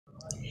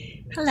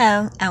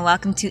Hello and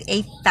welcome to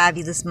A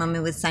Fabulous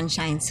Moment with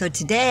Sunshine. So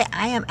today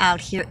I am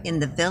out here in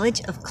the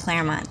village of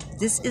Claremont.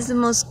 This is the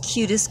most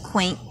cutest,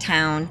 quaint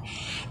town,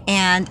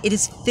 and it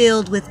is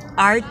filled with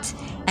art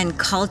and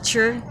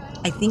culture.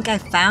 I think I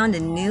found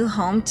a new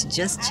home to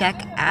just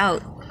check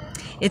out.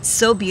 It's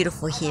so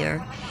beautiful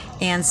here,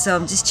 and so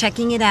I'm just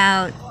checking it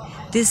out.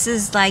 This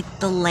is like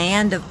the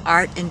land of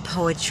art and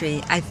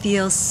poetry. I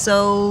feel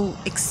so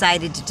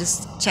excited to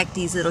just check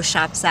these little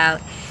shops out.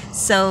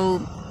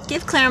 So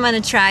give Claremont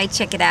a try,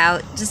 check it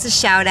out. Just a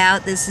shout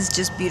out, this is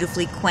just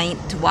beautifully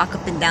quaint to walk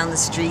up and down the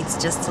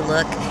streets just to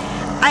look.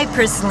 I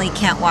personally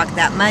can't walk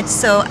that much,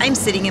 so I'm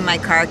sitting in my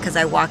car because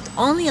I walked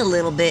only a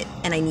little bit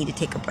and I need to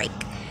take a break.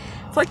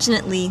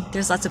 Fortunately,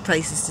 there's lots of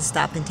places to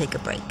stop and take a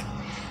break.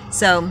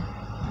 So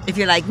if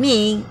you're like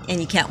me and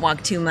you can't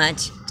walk too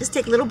much, just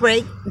take a little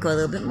break, go a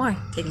little bit more.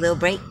 Take a little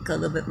break, go a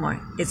little bit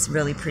more. It's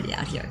really pretty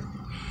out here.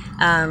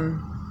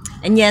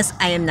 And yes,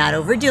 I am not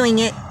overdoing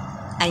it.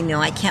 I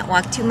know I can't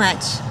walk too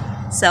much.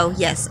 So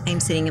yes, I'm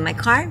sitting in my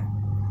car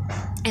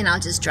and I'll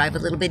just drive a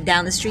little bit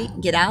down the street,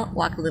 get out,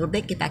 walk a little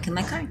bit, get back in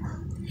my car.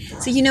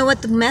 So you know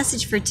what the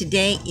message for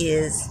today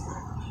is?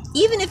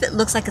 Even if it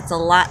looks like it's a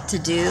lot to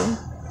do,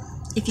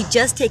 if you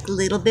just take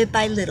little bit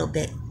by little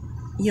bit,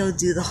 you'll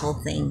do the whole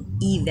thing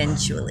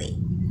eventually.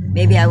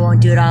 Maybe I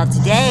won't do it all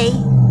today.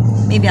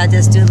 Maybe I'll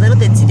just do a little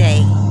bit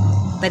today.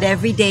 But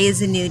every day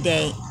is a new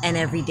day, and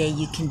every day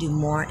you can do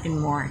more and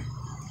more.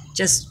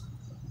 Just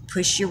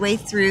push your way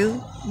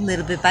through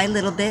little bit by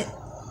little bit.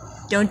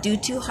 Don't do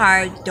too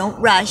hard. Don't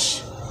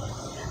rush.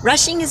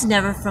 Rushing is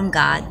never from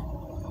God.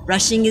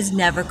 Rushing is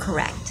never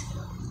correct.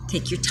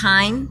 Take your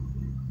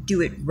time,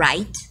 do it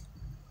right,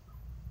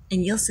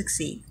 and you'll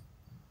succeed.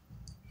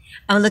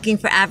 I'm looking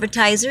for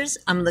advertisers,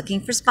 I'm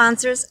looking for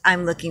sponsors,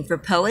 I'm looking for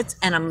poets,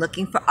 and I'm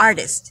looking for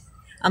artists.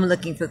 I'm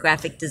looking for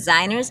graphic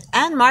designers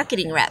and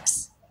marketing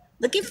reps.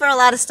 Looking for a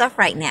lot of stuff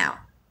right now.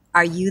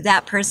 Are you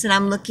that person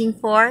I'm looking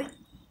for?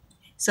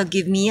 So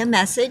give me a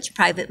message,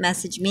 private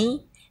message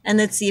me, and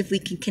let's see if we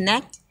can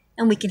connect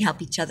and we can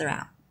help each other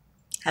out.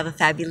 Have a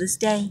fabulous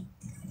day.